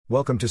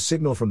Welcome to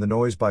Signal from the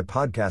Noise by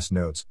Podcast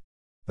Notes.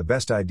 The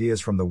best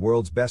ideas from the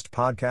world's best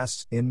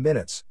podcasts in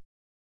minutes.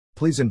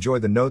 Please enjoy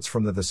the notes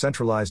from the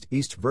Centralized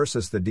East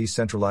versus the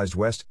Decentralized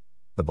West,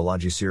 the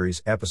Balaji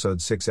series,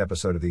 episode 6,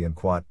 episode of the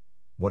Unquat.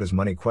 What is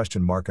money?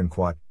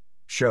 Unquat.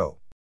 Show.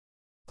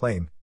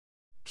 Claim.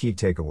 Key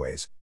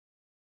takeaways.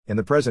 In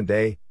the present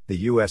day, the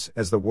US,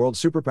 as the world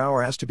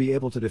superpower, has to be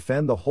able to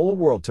defend the whole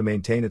world to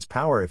maintain its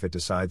power. If it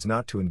decides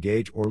not to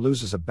engage or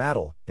loses a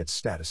battle, its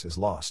status is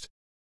lost.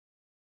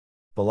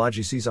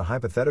 Balaji sees a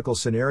hypothetical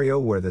scenario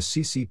where the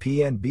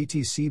CCP and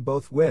BTC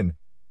both win,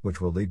 which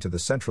will lead to the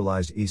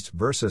centralized East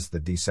versus the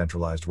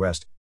decentralized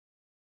West.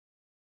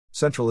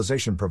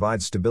 Centralization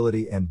provides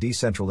stability and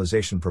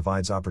decentralization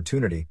provides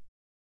opportunity.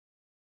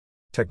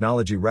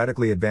 Technology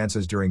radically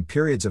advances during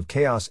periods of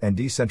chaos and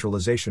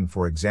decentralization,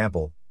 for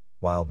example,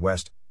 Wild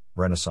West,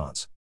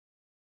 Renaissance.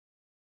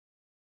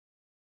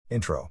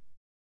 Intro.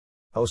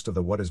 Host of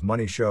the What is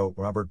Money show,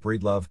 Robert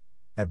Breedlove,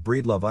 at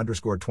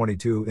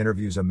Breedlove_22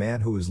 interviews a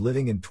man who is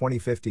living in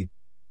 2050,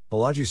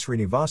 Balaji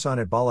Srinivasan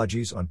at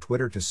Balaji's on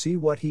Twitter to see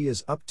what he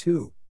is up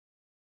to.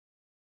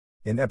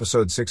 In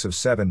episode 6 of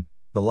 7,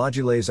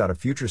 Balaji lays out a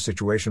future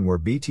situation where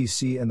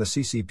BTC and the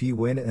CCP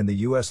win and the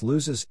US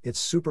loses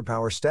its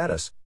superpower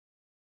status.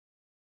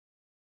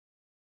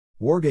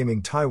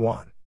 Wargaming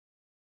Taiwan.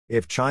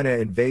 If China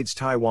invades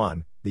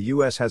Taiwan, the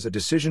US has a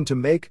decision to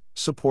make: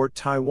 support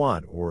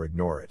Taiwan or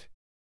ignore it.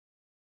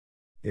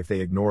 If they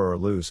ignore or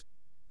lose,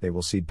 they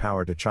will cede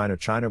power to China.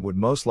 China would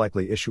most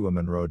likely issue a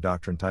Monroe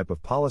Doctrine type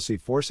of policy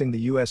forcing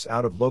the US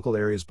out of local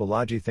areas.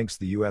 Balaji thinks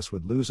the US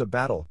would lose a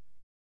battle.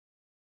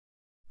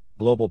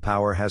 Global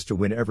power has to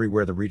win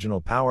everywhere. The regional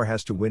power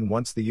has to win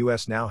once. The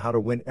US now how to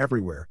win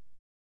everywhere.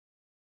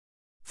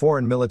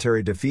 Foreign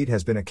military defeat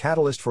has been a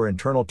catalyst for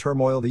internal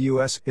turmoil. The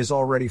US is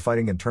already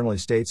fighting internally.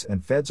 States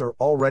and feds are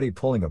already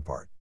pulling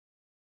apart.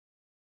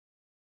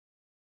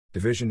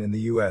 Division in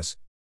the US.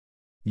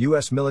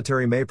 US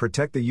military may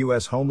protect the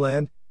US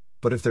homeland,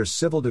 but if there's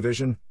civil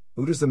division,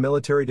 who does the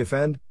military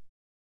defend?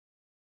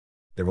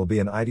 There will be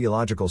an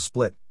ideological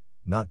split,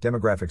 not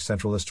demographic.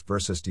 Centralist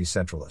versus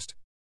decentralist.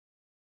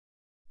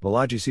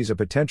 Balaji sees a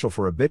potential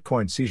for a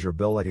Bitcoin seizure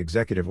bill like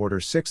Executive Order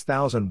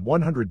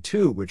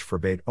 6102, which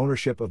forbade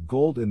ownership of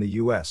gold in the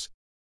US.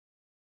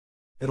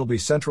 It'll be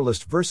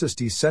centralist versus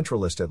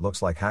decentralist. It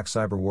looks like hack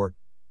cyber war,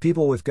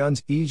 people with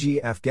guns,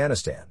 e.g.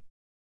 Afghanistan.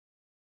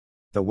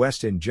 The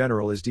West in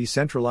general is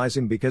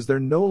decentralizing because they're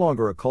no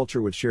longer a culture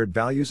with shared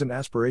values and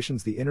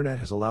aspirations. The internet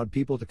has allowed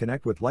people to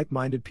connect with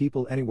like-minded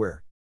people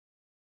anywhere.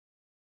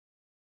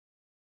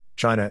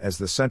 China as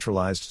the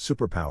centralized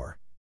superpower.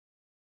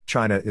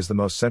 China is the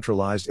most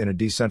centralized in a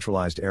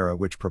decentralized era,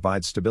 which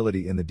provides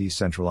stability in the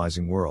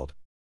decentralizing world.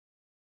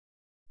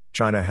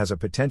 China has a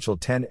potential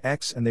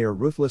 10x and they are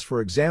ruthless.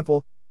 For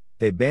example,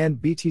 they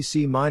banned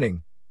BTC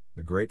mining,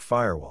 the Great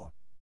Firewall.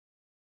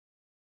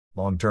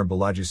 Long-term,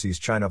 Balaji sees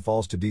China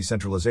falls to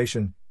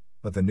decentralization,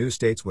 but the new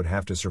states would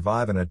have to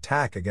survive an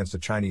attack against a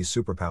Chinese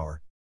superpower.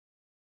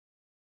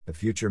 The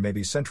future may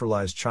be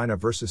centralized China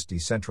versus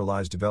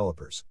decentralized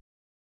developers.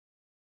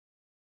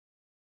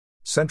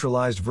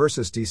 Centralized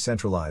versus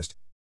decentralized.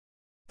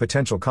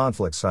 Potential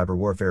conflicts: cyber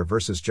warfare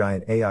versus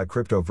giant AI,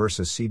 crypto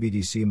versus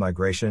CBDC,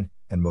 migration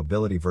and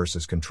mobility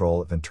versus control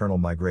of internal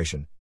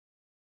migration.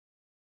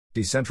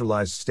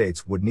 Decentralized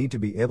states would need to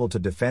be able to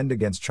defend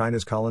against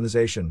China's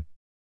colonization.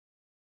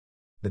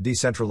 The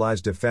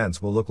decentralized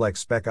defense will look like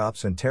spec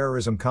ops and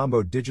terrorism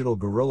combo, digital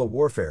guerrilla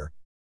warfare.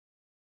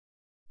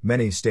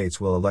 Many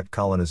states will elect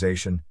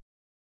colonization.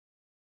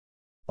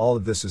 All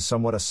of this is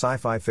somewhat a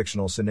sci-fi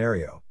fictional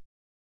scenario.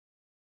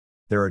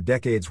 There are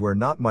decades where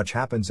not much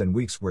happens and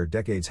weeks where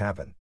decades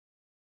happen.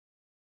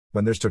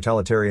 When there's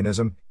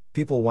totalitarianism,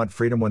 people want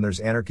freedom. When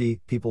there's anarchy,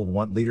 people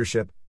want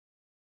leadership.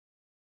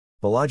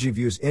 Balaji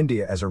views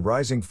India as a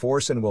rising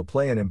force and will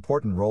play an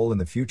important role in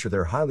the future.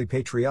 They're highly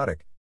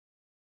patriotic.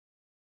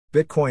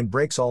 Bitcoin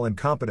breaks all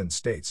incompetent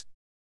states.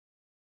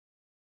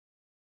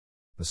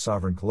 The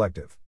sovereign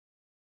collective.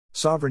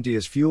 Sovereignty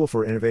is fuel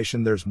for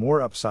innovation. There's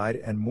more upside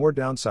and more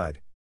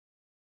downside.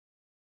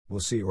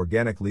 We'll see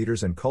organic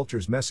leaders and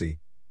cultures messy,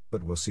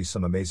 but we'll see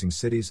some amazing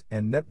cities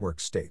and network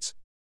states.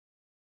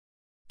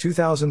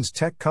 2000s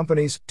tech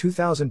companies,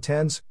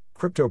 2010s,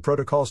 crypto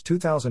protocols,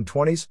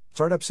 2020s,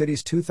 startup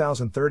cities,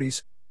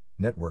 2030s,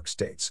 network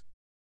states.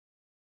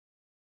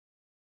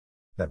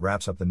 That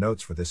wraps up the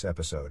notes for this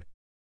episode.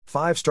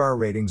 5-star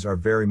ratings are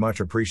very much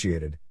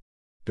appreciated.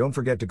 Don't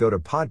forget to go to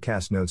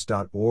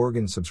podcastnotes.org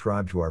and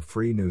subscribe to our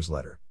free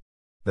newsletter.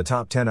 The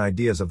top 10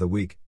 ideas of the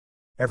week.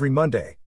 Every Monday.